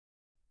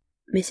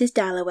Mrs.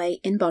 Dalloway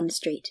in Bond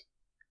Street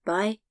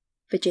by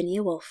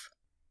Virginia Woolf.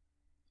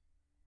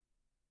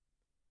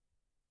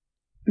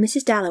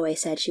 Mrs. Dalloway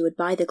said she would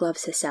buy the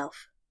gloves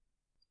herself.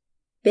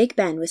 Big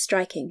Ben was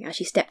striking as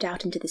she stepped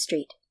out into the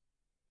street.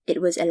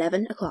 It was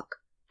 11 o'clock,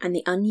 and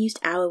the unused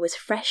hour was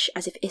fresh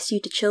as if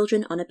issued to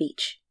children on a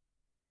beach.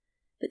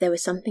 But there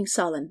was something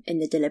solemn in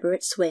the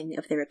deliberate swing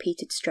of the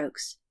repeated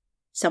strokes,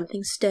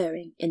 something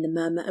stirring in the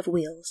murmur of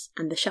wheels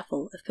and the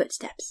shuffle of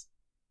footsteps.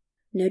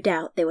 No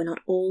doubt they were not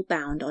all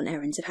bound on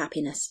errands of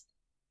happiness.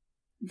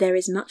 There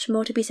is much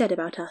more to be said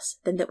about us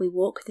than that we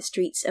walk the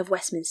streets of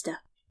Westminster.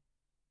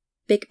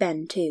 Big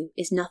Ben, too,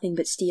 is nothing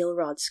but steel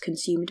rods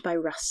consumed by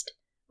rust,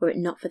 were it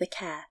not for the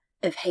care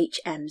of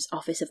H.M.'s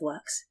Office of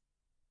Works.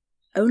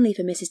 Only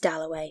for Mrs.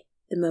 Dalloway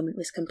the moment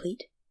was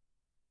complete.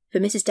 For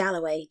Mrs.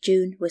 Dalloway,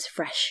 June was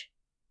fresh.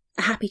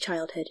 A happy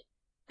childhood,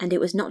 and it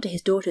was not to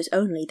his daughters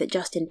only that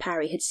Justin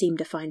Parry had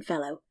seemed a fine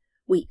fellow,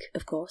 weak,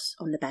 of course,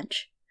 on the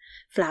bench.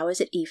 Flowers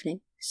at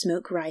evening,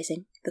 smoke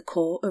rising, the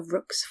caw of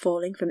rooks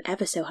falling from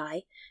ever so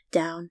high,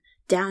 down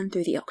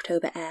through the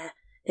October air,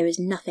 there is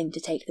nothing to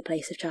take the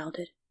place of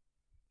childhood.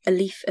 A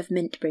leaf of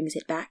mint brings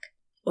it back,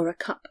 or a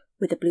cup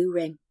with a blue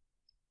ring.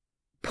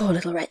 Poor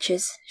little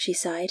wretches, she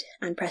sighed,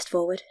 and pressed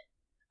forward.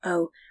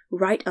 Oh,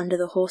 right under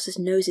the horses'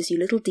 noses, you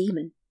little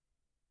demon!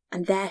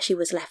 And there she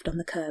was left on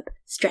the curb,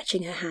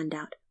 stretching her hand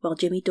out, while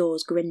Jimmy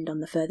Dawes grinned on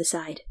the further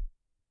side.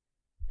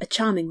 A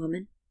charming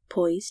woman,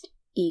 poised,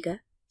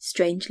 eager,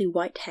 strangely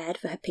white-haired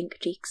for her pink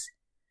cheeks.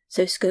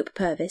 So Scope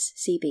Purvis,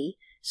 C.B.,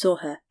 saw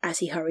her as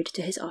he hurried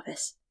to his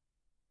office.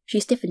 She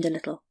stiffened a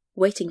little,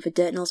 waiting for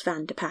Dirtnell's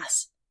van to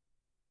pass.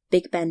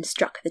 Big Ben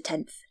struck the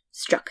 10th,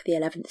 struck the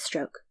 11th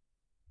stroke.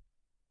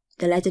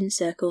 The leaden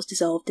circles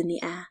dissolved in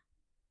the air.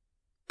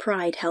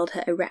 Pride held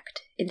her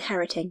erect,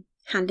 inheriting,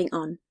 handing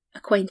on,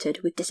 acquainted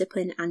with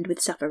discipline and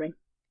with suffering.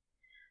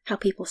 How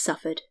people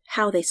suffered,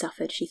 how they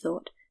suffered, she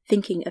thought,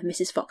 thinking of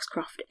Mrs.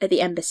 Foxcroft at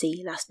the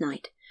embassy last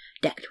night,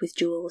 decked with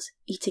jewels,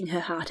 eating her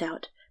heart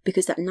out,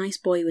 because that nice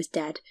boy was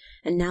dead,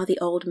 and now the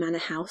old manor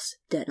house,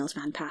 Dirtnell's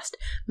van passed,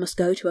 must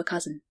go to a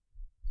cousin.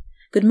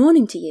 "Good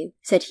morning to you,"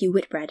 said Hugh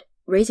Whitbread,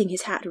 raising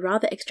his hat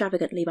rather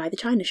extravagantly by the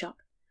china shop,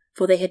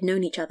 for they had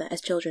known each other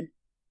as children.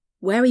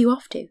 "Where are you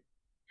off to?"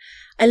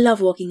 "I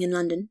love walking in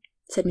London,"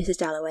 said Mrs.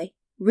 Dalloway.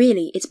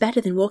 "Really, it's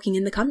better than walking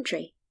in the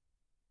country."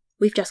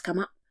 "We've just come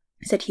up,"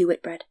 said Hugh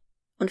Whitbread,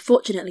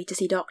 "unfortunately to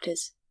see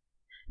doctors."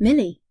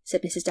 "Milly,"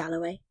 said Mrs.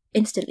 Dalloway,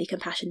 instantly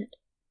compassionate.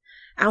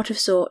 "Out of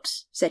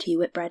sorts," said Hugh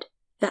Whitbread.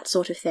 "That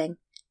sort of thing.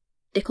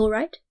 Dick all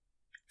right?"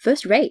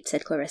 "First rate,"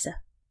 said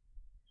Clarissa.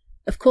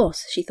 Of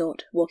course, she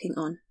thought, walking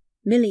on,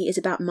 Milly is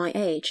about my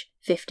age,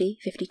 50,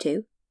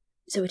 52,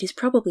 so it is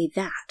probably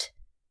that.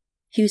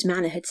 Hugh's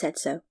manner had said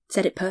so,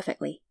 said it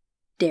perfectly.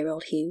 Dear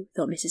old Hugh,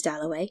 thought Mrs.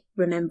 Dalloway,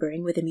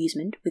 remembering with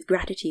amusement, with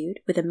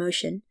gratitude, with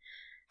emotion,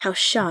 how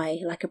shy,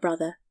 like a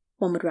brother,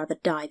 one would rather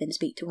die than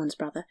speak to one's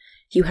brother,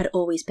 Hugh had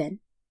always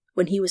been,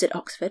 when he was at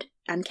Oxford,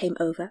 and came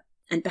over,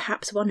 and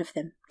perhaps one of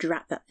them,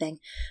 drat that thing,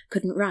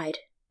 couldn't ride.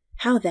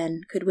 How,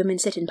 then, could women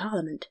sit in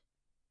Parliament?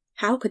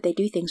 How could they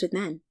do things with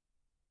men?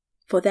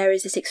 For there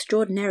is this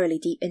extraordinarily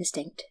deep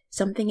instinct,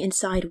 something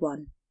inside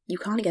one. You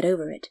can't get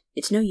over it.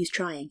 It's no use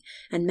trying,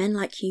 and men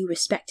like Hugh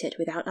respect it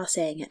without our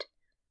saying it.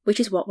 Which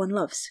is what one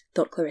loves,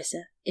 thought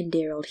Clarissa, in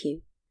dear old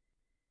Hugh.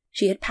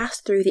 She had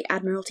passed through the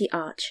Admiralty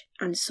Arch,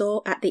 and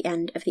saw at the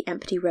end of the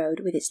empty road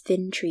with its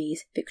thin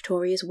trees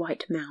Victoria's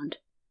white mound.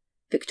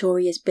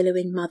 Victoria's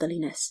billowing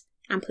motherliness,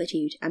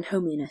 amplitude and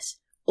homeliness,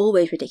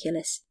 always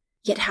ridiculous,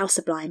 yet how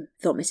sublime,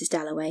 thought Mrs.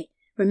 Dalloway,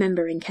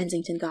 remembering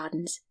Kensington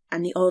Gardens,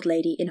 and the old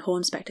lady in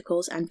horn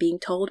spectacles and being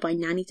told by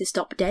Nanny to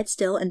stop dead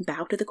still and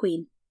bow to the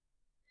Queen.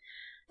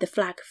 The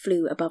flag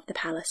flew above the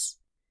palace.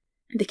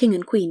 The King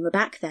and Queen were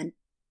back then.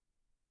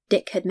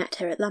 Dick had met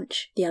her at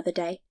lunch the other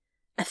day,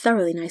 a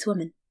thoroughly nice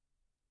woman.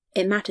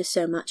 It matters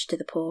so much to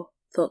the poor,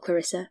 thought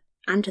Clarissa,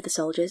 and to the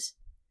soldiers.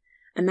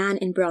 A man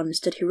in bronze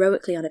stood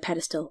heroically on a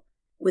pedestal,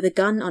 with a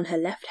gun on her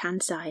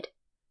left-hand side.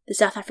 The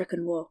South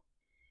African War.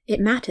 It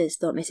matters,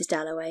 thought Mrs.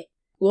 Dalloway,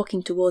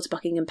 walking towards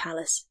Buckingham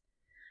Palace.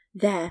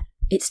 There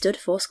it stood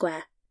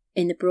foursquare,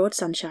 in the broad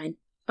sunshine,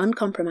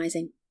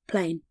 uncompromising,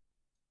 plain.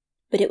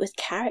 But it was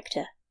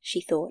character,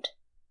 she thought.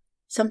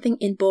 Something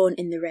inborn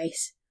in the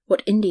race,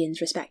 what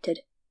Indians respected.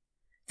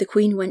 The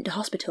Queen went to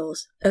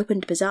hospitals,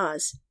 opened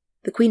bazaars.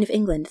 The Queen of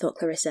England, thought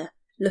Clarissa,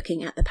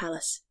 looking at the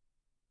palace.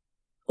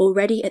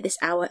 Already at this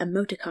hour a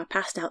motor car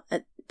passed out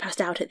at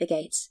the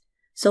gates.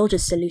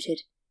 Soldiers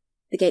saluted.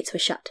 The gates were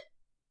shut,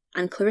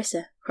 and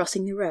Clarissa,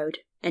 crossing the road,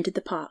 entered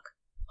the park,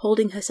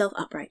 holding herself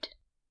upright.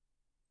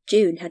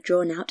 June had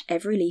drawn out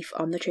every leaf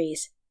on the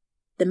trees.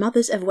 The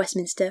mothers of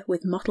Westminster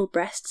with mottled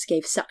breasts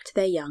gave suck to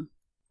their young.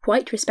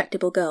 Quite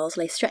respectable girls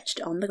lay stretched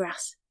on the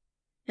grass.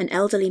 An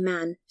elderly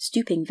man,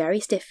 stooping very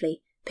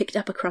stiffly, picked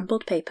up a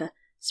crumpled paper,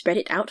 spread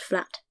it out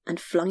flat, and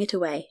flung it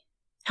away.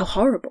 How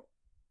horrible!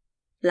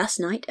 Last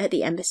night at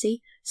the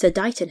embassy, Sir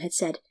Dighton had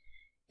said,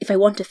 "If I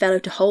want a fellow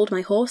to hold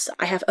my horse,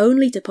 I have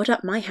only to put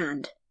up my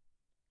hand."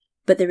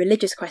 But the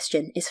religious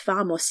question is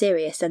far more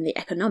serious than the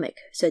economic,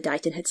 Sir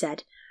Dighton had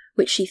said,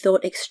 which she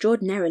thought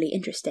extraordinarily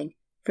interesting,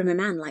 from a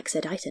man like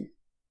Sir Dighton.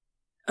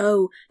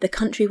 "Oh, the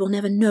country will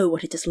never know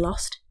what it has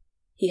lost,"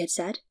 he had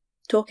said,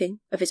 talking,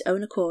 of his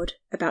own accord,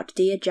 about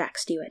dear Jack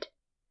Stewart.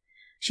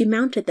 She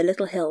mounted the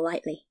little hill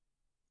lightly.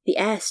 The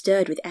air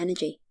stirred with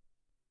energy.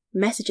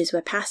 Messages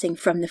were passing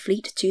from the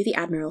Fleet to the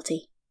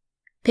Admiralty.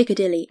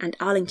 Piccadilly and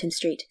Arlington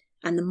Street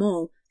and the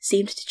Mall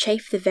seemed to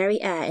chafe the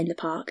very air in the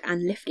park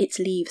and lift its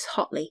leaves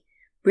hotly,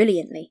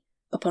 brilliantly,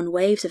 upon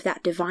waves of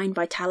that divine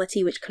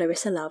vitality which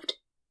Clarissa loved.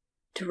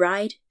 To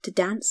ride, to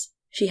dance,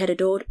 she had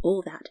adored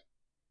all that.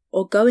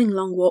 Or going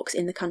long walks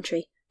in the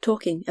country,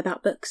 talking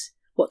about books,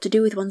 what to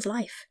do with one's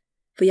life,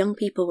 for young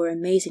people were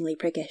amazingly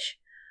priggish.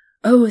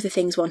 Oh, the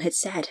things one had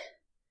said!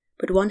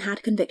 But one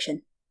had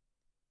conviction.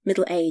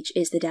 Middle age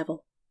is the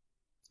devil.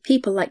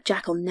 People like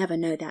Jack'll never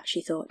know that,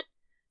 she thought,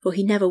 for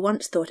he never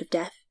once thought of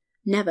death,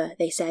 never,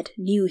 they said,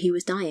 knew he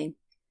was dying,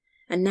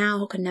 and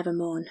now could never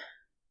mourn.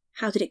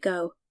 How did it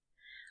go?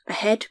 A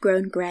head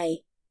grown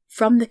grey,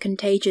 from the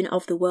contagion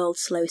of the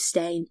world's slow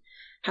stain,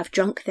 have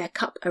drunk their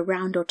cup a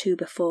round or two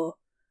before,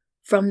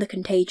 from the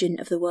contagion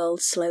of the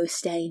world's slow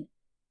stain.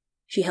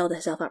 She held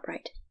herself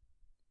upright.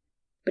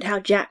 But how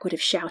Jack would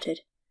have shouted,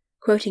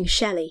 quoting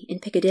Shelley in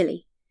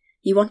Piccadilly.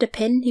 "You want a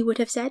pin," he would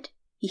have said.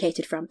 He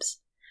hated frumps.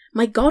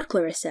 "My God,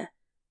 Clarissa!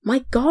 My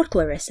God,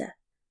 Clarissa!"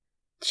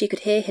 She could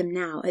hear him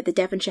now at the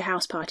Devonshire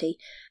house party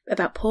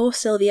about poor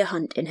Sylvia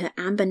Hunt in her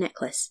amber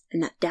necklace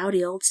and that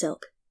dowdy old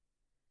silk.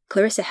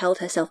 Clarissa held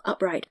herself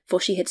upright, for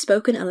she had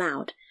spoken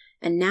aloud,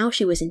 and now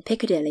she was in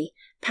Piccadilly,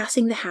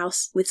 passing the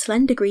house with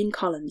slender green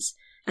columns,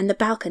 and the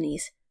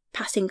balconies,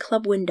 passing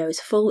club windows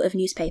full of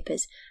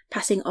newspapers,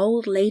 passing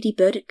old Lady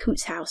Burdett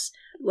Coutts's house,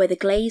 where the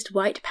glazed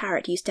white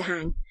parrot used to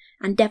hang,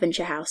 and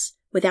Devonshire House,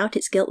 without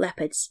its gilt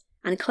leopards,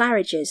 and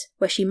Claridge's,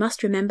 where she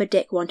must remember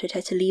Dick wanted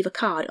her to leave a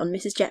card on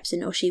Mrs.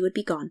 Jepson or she would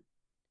be gone.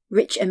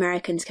 Rich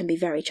Americans can be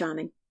very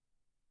charming.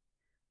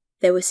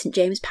 There was St.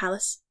 James's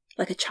Palace,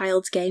 like a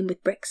child's game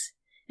with bricks,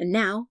 and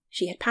now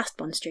she had passed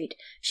Bond Street.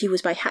 She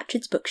was by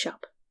Hatchard's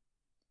bookshop.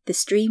 The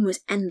stream was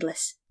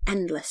endless,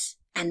 endless,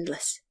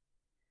 endless.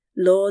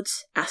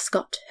 Lord's,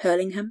 Ascot,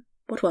 Hurlingham,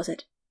 what was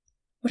it?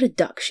 What a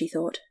duck, she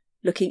thought,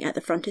 looking at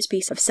the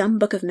frontispiece of some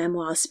book of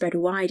memoirs spread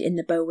wide in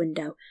the bow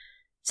window.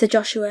 Sir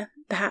Joshua,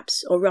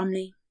 perhaps, or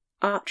Romney,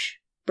 arch,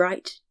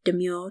 bright,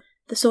 demure,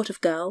 the sort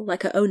of girl,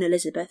 like her own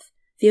Elizabeth,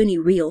 the only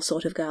real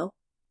sort of girl.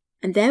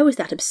 And there was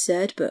that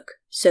absurd book,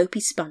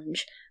 Soapy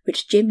Sponge,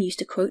 which Jim used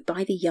to quote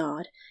by the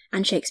yard,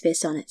 and Shakespeare's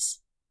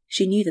sonnets.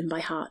 She knew them by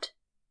heart.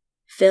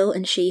 Phil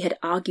and she had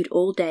argued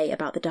all day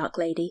about the Dark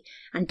Lady,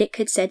 and Dick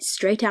had said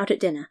straight out at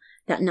dinner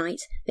that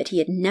night that he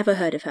had never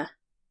heard of her.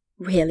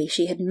 Really,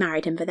 she had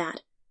married him for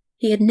that.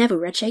 He had never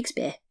read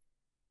Shakespeare.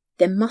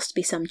 There must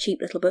be some cheap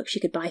little book she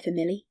could buy for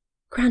Milly.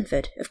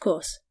 Cranford, of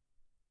course.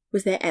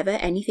 Was there ever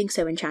anything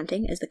so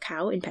enchanting as the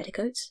Cow in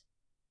Petticoats?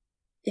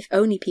 If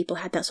only people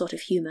had that sort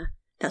of humour,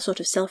 that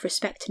sort of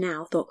self-respect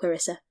now, thought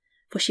Clarissa,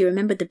 for she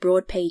remembered the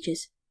broad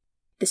pages,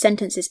 the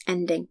sentences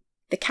ending,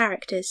 the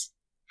characters,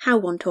 how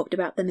one talked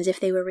about them as if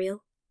they were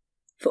real.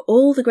 For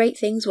all the great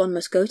things one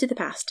must go to the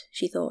past,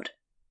 she thought,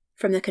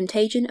 from the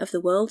contagion of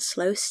the world's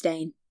slow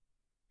stain.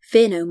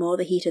 Fear no more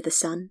the heat of the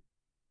sun.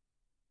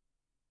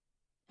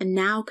 And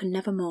now can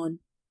never mourn,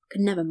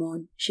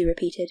 she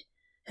repeated,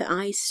 her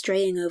eyes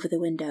straying over the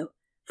window,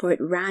 for it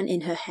ran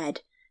in her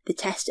head, the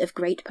test of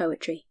great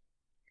poetry.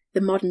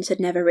 The moderns had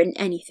never written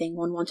anything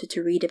one wanted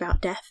to read about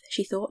death,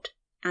 she thought,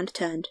 and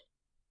turned.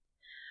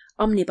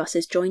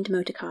 Omnibuses joined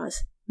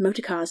motor-cars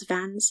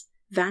vans,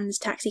 vans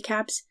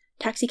taxicabs,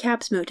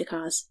 taxicabs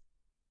motor-cars.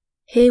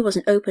 Here was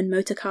an open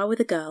motor-car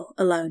with a girl,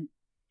 alone.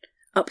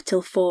 Up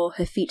till 4,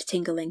 her feet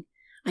tingling.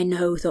 I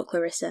know, thought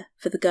Clarissa,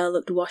 for the girl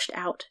looked washed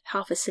out,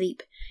 half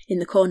asleep, in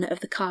the corner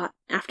of the car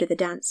after the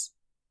dance.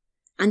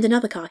 And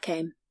another car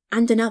came,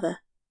 and another.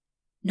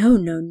 No,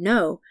 no,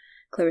 no,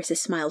 Clarissa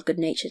smiled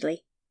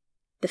good-naturedly.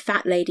 The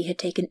fat lady had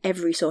taken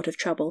every sort of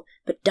trouble,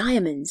 but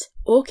diamonds,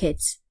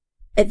 orchids,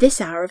 at this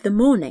hour of the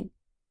morning.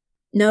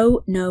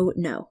 No, no,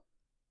 no.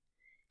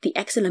 The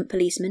excellent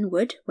policeman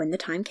would, when the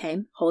time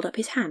came, hold up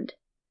his hand.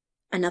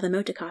 Another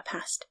motor-car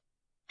passed.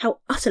 How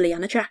utterly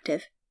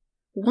unattractive!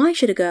 Why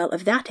should a girl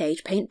of that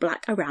age paint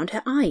black around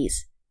her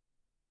eyes?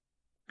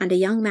 And a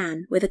young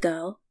man with a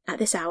girl, at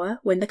this hour,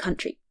 when the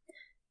country.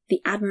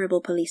 The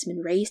admirable policeman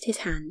raised his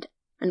hand,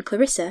 and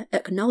Clarissa,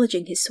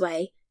 acknowledging his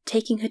sway,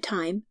 taking her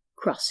time,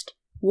 crossed,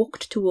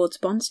 walked towards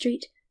Bond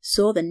Street,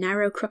 saw the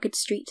narrow crooked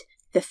street,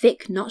 the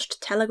thick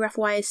notched telegraph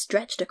wires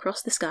stretched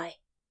across the sky.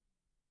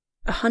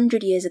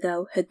 100 years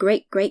ago, her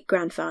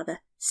great-great-grandfather,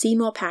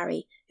 Seymour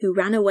Parry, who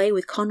ran away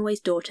with Conway's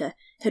daughter,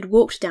 had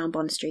walked down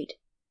Bond Street.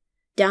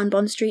 Down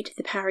Bond Street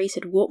the Parrys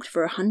had walked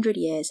for 100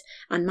 years,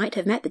 and might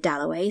have met the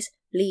Dalloways,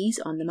 Lees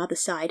on the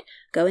mother's side,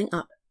 going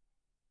up.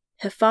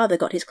 Her father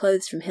got his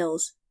clothes from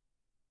Hill's.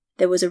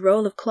 There was a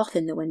roll of cloth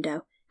in the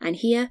window, and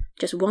here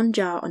just one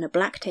jar on a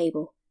black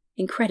table,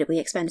 incredibly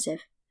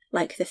expensive,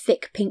 like the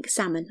thick pink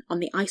salmon on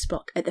the ice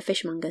block at the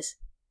fishmonger's.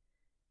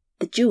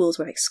 The jewels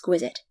were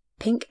exquisite,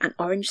 pink and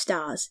orange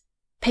stars.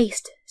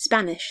 Paste,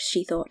 Spanish,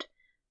 she thought.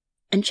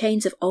 and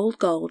chains of old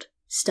gold,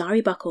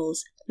 starry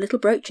buckles, little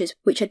brooches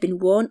which had been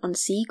worn on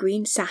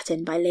sea-green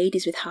satin by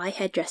ladies with high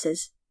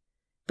headdresses.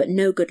 But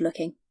no good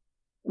looking.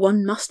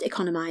 One must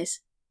economise.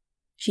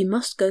 She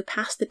must go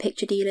past the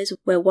picture dealers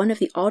where one of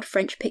the odd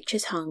French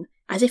pictures hung,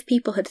 as if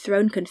people had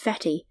thrown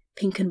confetti,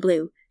 pink and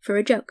blue, for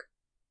a joke.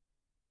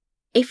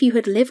 If you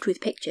had lived with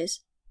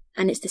pictures,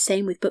 and it's the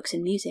same with books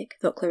and music,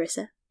 thought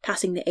Clarissa,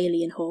 passing the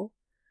alien hall,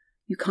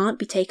 you can't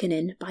be taken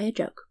in by a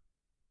joke.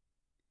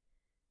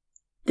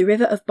 The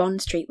river of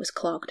Bond Street was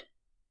clogged.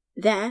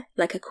 There,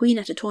 like a queen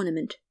at a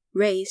tournament,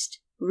 raised,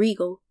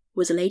 regal,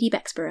 was Lady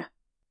Bexborough.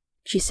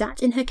 She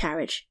sat in her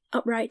carriage,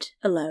 upright,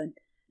 alone,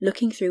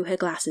 looking through her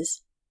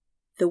glasses.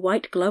 The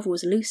white glove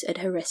was loose at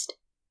her wrist.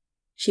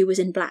 She was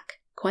in black,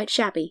 quite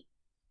shabby.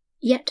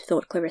 Yet,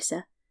 thought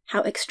Clarissa,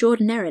 how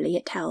extraordinarily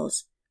it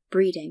tells.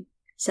 Breeding,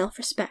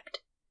 self-respect,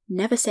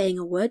 never saying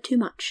a word too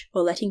much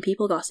or letting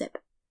people gossip.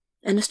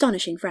 An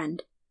astonishing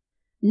friend.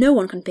 No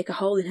one can pick a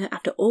hole in her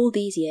after all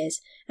these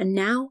years, and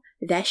now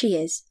there she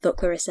is, thought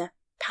Clarissa,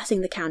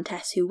 passing the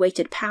Countess, who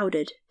waited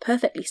powdered,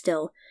 perfectly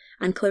still,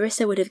 and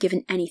Clarissa would have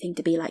given anything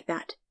to be like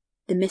that,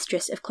 the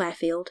mistress of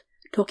Clarefield,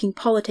 talking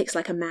politics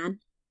like a man.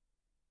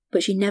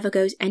 But she never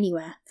goes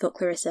anywhere, thought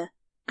Clarissa,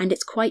 and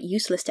it's quite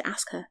useless to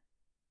ask her.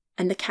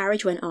 And the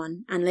carriage went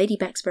on, and Lady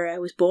Bexborough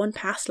was borne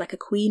past like a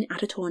queen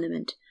at a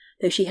tournament,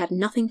 though she had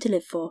nothing to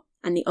live for,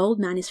 and the old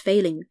man is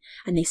failing,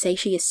 and they say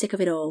she is sick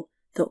of it all,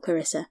 thought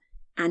Clarissa,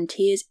 and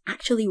tears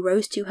actually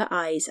rose to her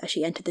eyes as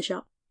she entered the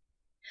shop.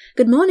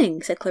 "Good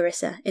morning," said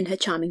Clarissa, in her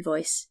charming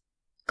voice.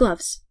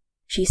 "Gloves,"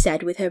 she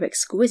said with her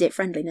exquisite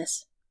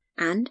friendliness,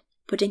 and,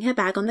 putting her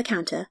bag on the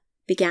counter,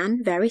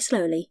 began, very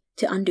slowly,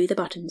 to undo the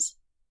buttons.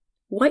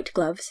 "White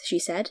gloves," she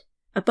said,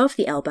 "above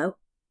the elbow."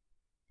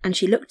 And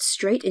she looked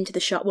straight into the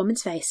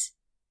shopwoman's face.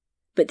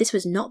 But this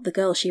was not the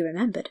girl she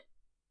remembered.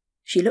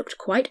 She looked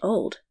quite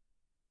old.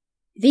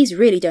 "These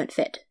really don't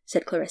fit,"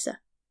 said Clarissa.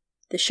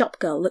 The shop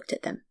girl looked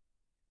at them.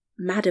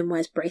 "Madam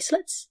wears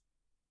bracelets?"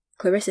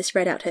 Clarissa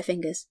spread out her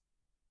fingers.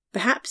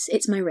 "Perhaps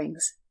it's my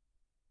rings."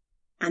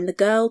 And the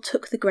girl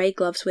took the grey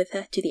gloves with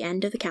her to the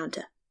end of the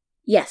counter.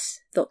 "Yes,"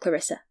 thought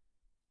Clarissa.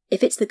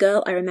 "If it's the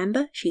girl I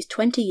remember, she's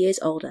 20 years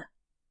older."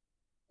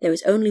 There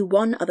was only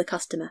one other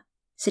customer,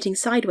 sitting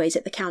sideways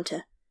at the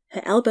counter,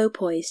 her elbow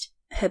poised,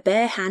 her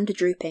bare hand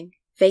drooping,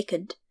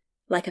 vacant,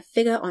 like a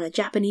figure on a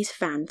Japanese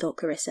fan, thought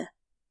Clarissa.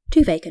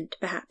 Too vacant,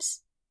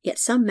 perhaps, yet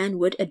some men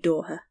would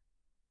adore her.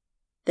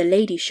 The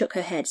lady shook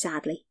her head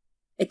sadly.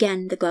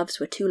 Again the gloves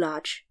were too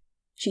large.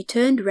 She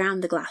turned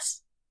round the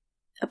glass.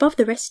 "Above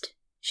the wrist,"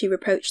 she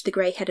reproached the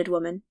grey-headed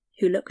woman,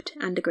 who looked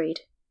and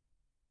agreed.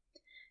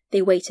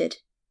 They waited.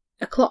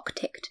 A clock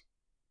ticked.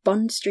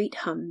 Bond Street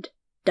hummed,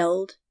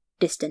 dulled,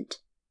 distant.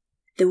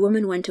 The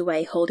woman went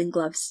away holding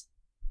gloves.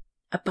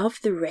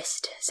 "Above the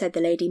wrist," said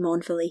the lady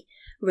mournfully,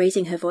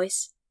 raising her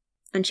voice.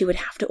 And she would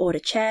have to order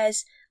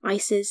chairs,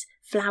 ices,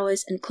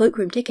 flowers, and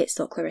cloakroom tickets,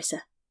 thought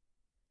Clarissa.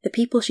 The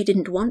people she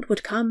didn't want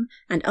would come,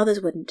 and others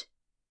wouldn't.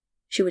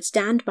 She would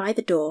stand by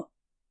the door.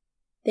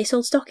 They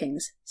sold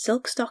stockings,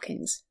 silk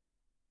stockings.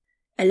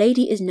 "A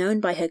lady is known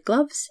by her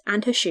gloves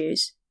and her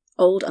shoes,"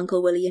 old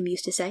Uncle William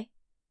used to say.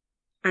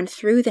 And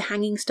through the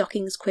hanging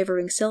stockings'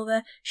 quivering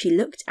silver she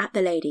looked at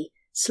the lady,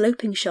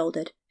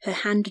 sloping-shouldered, her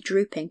hand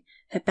drooping,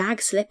 her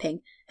bag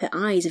slipping, her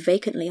eyes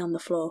vacantly on the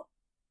floor.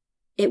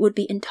 It would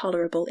be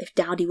intolerable if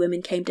dowdy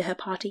women came to her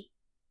party.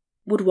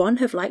 Would one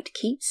have liked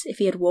Keats if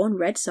he had worn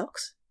red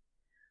socks?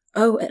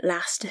 Oh, at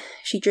last,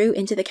 she drew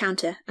into the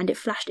counter, and it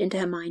flashed into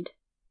her mind.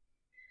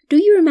 "Do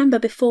you remember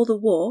before the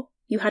war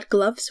you had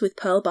gloves with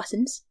pearl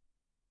buttons?"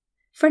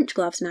 "French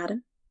gloves,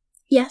 madam."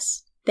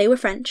 "Yes, they were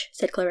French,"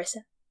 said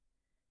Clarissa.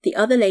 The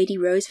other lady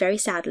rose very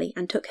sadly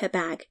and took her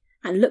bag,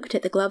 and looked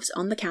at the gloves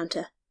on the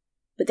counter,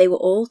 but they were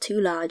all too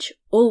large,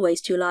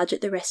 always too large at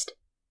the wrist.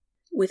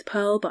 "With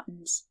pearl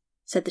buttons,"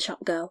 said the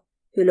shop girl,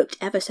 who looked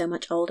ever so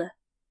much older.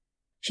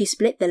 She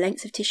split the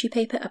lengths of tissue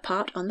paper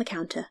apart on the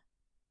counter.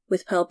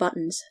 "With pearl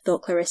buttons,"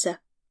 thought Clarissa.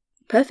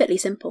 "Perfectly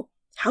simple.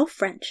 How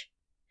French."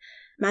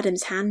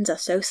 "Madam's hands are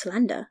so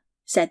slender,"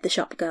 said the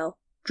shop girl,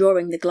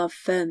 drawing the glove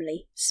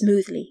firmly,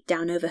 smoothly,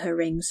 down over her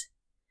rings.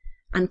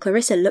 And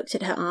Clarissa looked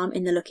at her arm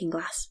in the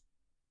looking-glass.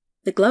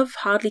 The glove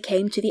hardly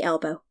came to the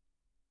elbow.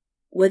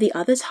 Were the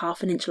others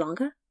half an inch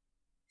longer?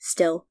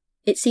 Still,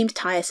 it seemed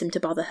tiresome to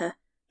bother her.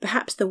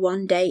 Perhaps the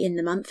one day in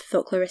the month,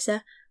 thought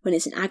Clarissa, when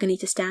it's an agony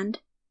to stand.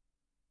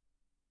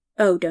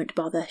 "Oh, don't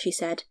bother," she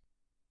said.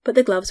 But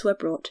the gloves were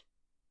brought.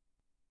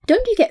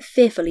 "Don't you get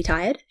fearfully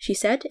tired?" she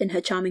said, in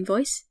her charming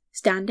voice,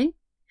 standing.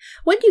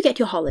 "When do you get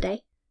your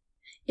holiday?"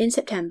 "In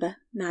September,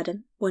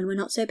 madam, when we're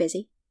not so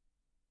busy."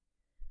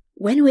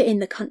 When we're in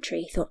the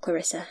country, thought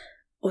Clarissa,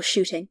 or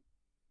shooting.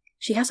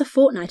 She has a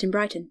fortnight in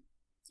Brighton,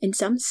 in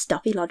some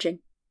stuffy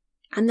lodging,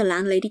 and the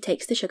landlady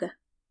takes the sugar.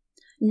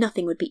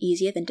 Nothing would be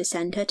easier than to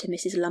send her to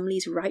Mrs.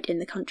 Lumley's right in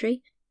the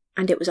country,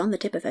 and it was on the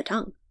tip of her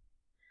tongue.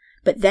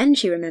 But then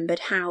she remembered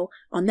how,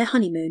 on their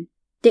honeymoon,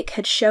 Dick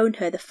had shown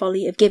her the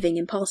folly of giving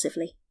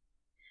impulsively.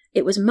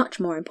 It was much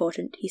more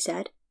important, he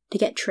said, to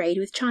get trade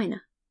with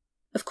China.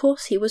 Of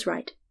course he was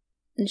right.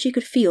 and she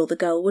could feel the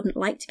girl wouldn't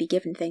like to be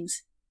given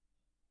things.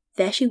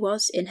 There she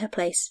was in her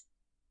place.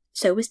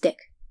 So was Dick.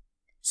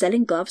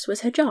 Selling gloves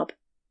was her job.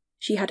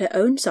 She had her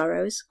own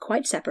sorrows,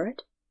 quite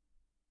separate.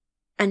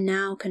 And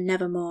now can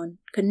never mourn,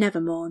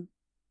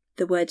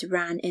 the words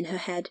ran in her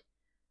head,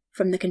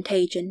 from the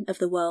contagion of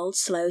the world's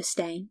slow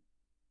stain.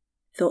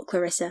 Thought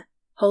Clarissa,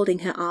 holding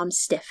her arms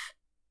stiff,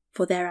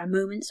 for there are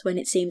moments when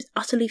it seems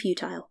utterly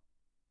futile.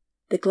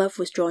 The glove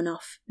was drawn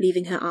off,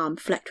 leaving her arm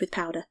flecked with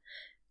powder.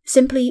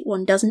 Simply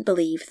one doesn't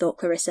believe, thought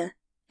Clarissa,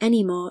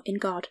 any more in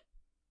God.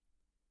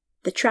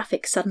 The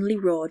traffic suddenly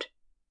roared.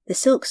 The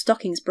silk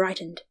stockings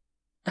brightened.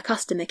 A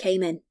customer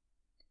came in.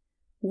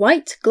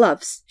 "White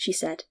gloves," she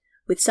said,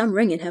 with some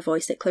ring in her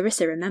voice that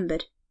Clarissa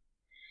remembered.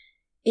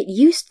 It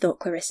used, thought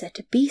Clarissa,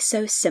 to be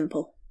so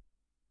simple.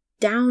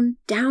 Down,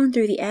 down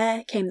through the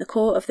air came the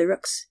caw of the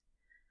rooks.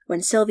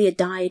 When Sylvia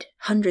died,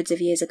 hundreds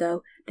of years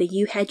ago, the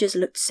yew hedges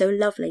looked so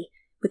lovely,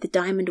 with the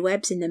diamond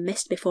webs in the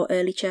mist before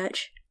early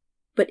church.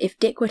 But if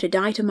Dick were to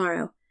die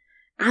tomorrow,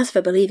 as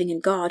for believing in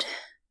God,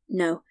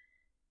 no.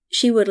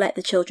 She would let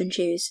the children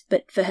choose,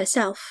 but for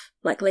herself,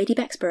 like Lady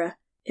Bexborough,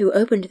 who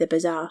opened the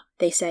bazaar,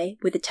 they say,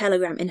 with the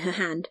telegram in her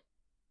hand.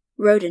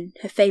 Roden,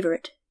 her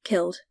favourite,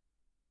 killed.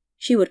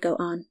 She would go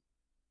on.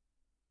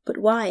 But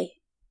why,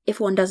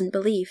 if one doesn't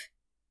believe?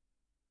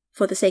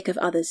 For the sake of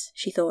others,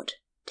 she thought,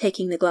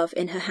 taking the glove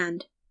in her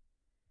hand.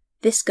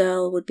 This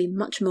girl would be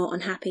much more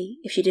unhappy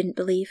if she didn't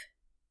believe.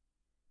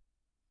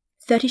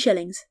 30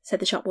 shillings, said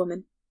the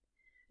shopwoman.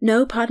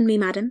 No, pardon me,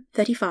 madam,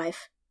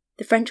 35.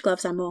 The French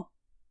gloves are more.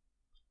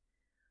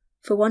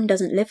 For one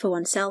doesn't live for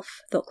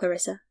oneself, thought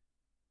Clarissa.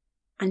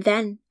 And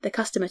then the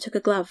customer took a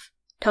glove,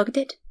 tugged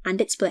it,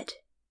 and it split.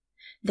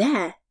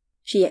 There!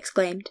 She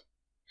exclaimed.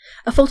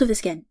 A fault of the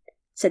skin,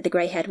 said the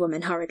grey-haired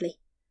woman hurriedly.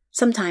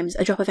 Sometimes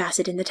a drop of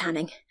acid in the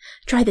tanning.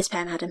 Try this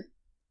pair, madam.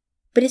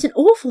 But it's an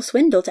awful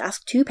swindle to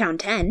ask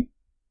 £2.10.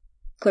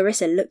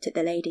 Clarissa looked at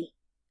the lady.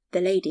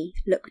 The lady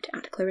looked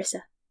at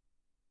Clarissa.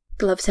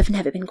 Gloves have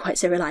never been quite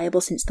so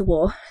reliable since the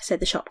war, said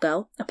the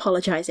shop-girl,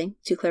 apologising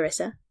to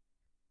Clarissa.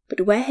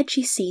 But where had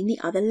she seen the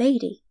other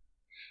lady?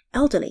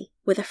 Elderly,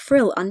 with a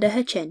frill under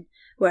her chin,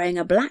 wearing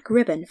a black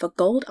ribbon for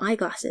gold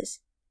eyeglasses.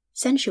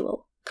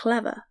 Sensual,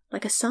 clever,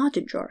 like a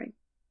sergeant drawing.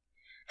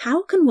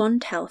 How can one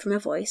tell from a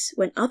voice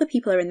when other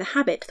people are in the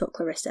habit, thought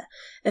Clarissa,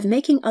 of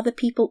making other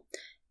people—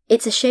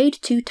 It's a shade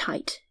too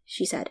tight,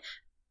 she said.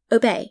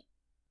 Obey.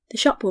 The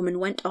shopwoman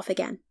went off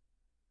again.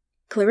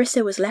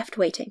 Clarissa was left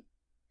waiting.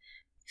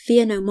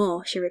 Fear no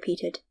more, she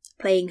repeated,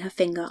 playing her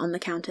finger on the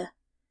counter.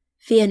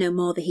 Fear no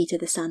more the heat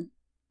of the sun.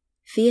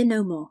 Fear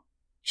no more,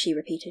 she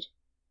repeated.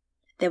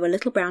 There were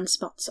little brown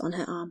spots on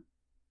her arm,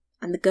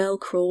 and the girl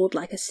crawled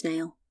like a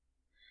snail.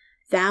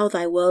 Thou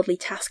thy worldly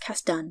task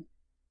hast done.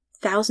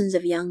 Thousands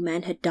of young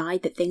men had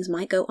died that things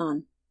might go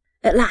on.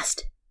 At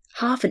last,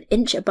 1/2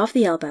 inch above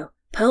the elbow,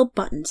 pearl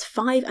buttons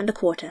 5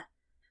 1/4.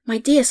 My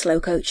dear slow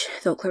coach,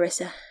 thought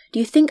Clarissa, do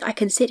you think I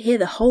can sit here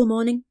the whole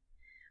morning?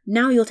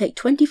 Now you'll take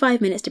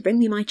 25 minutes to bring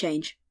me my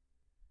change.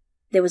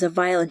 There was a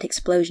violent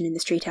explosion in the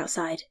street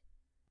outside.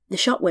 The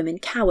shopwomen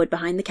cowered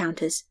behind the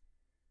counters,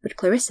 but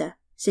Clarissa,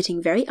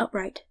 sitting very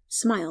upright,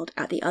 smiled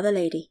at the other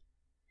lady.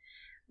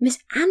 Miss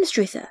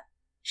Anstruther,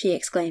 she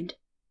exclaimed.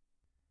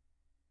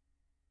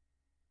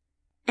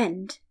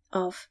 End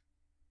of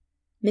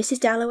Mrs.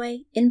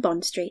 Dalloway in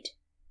Bond Street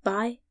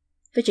by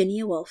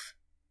Virginia Woolf.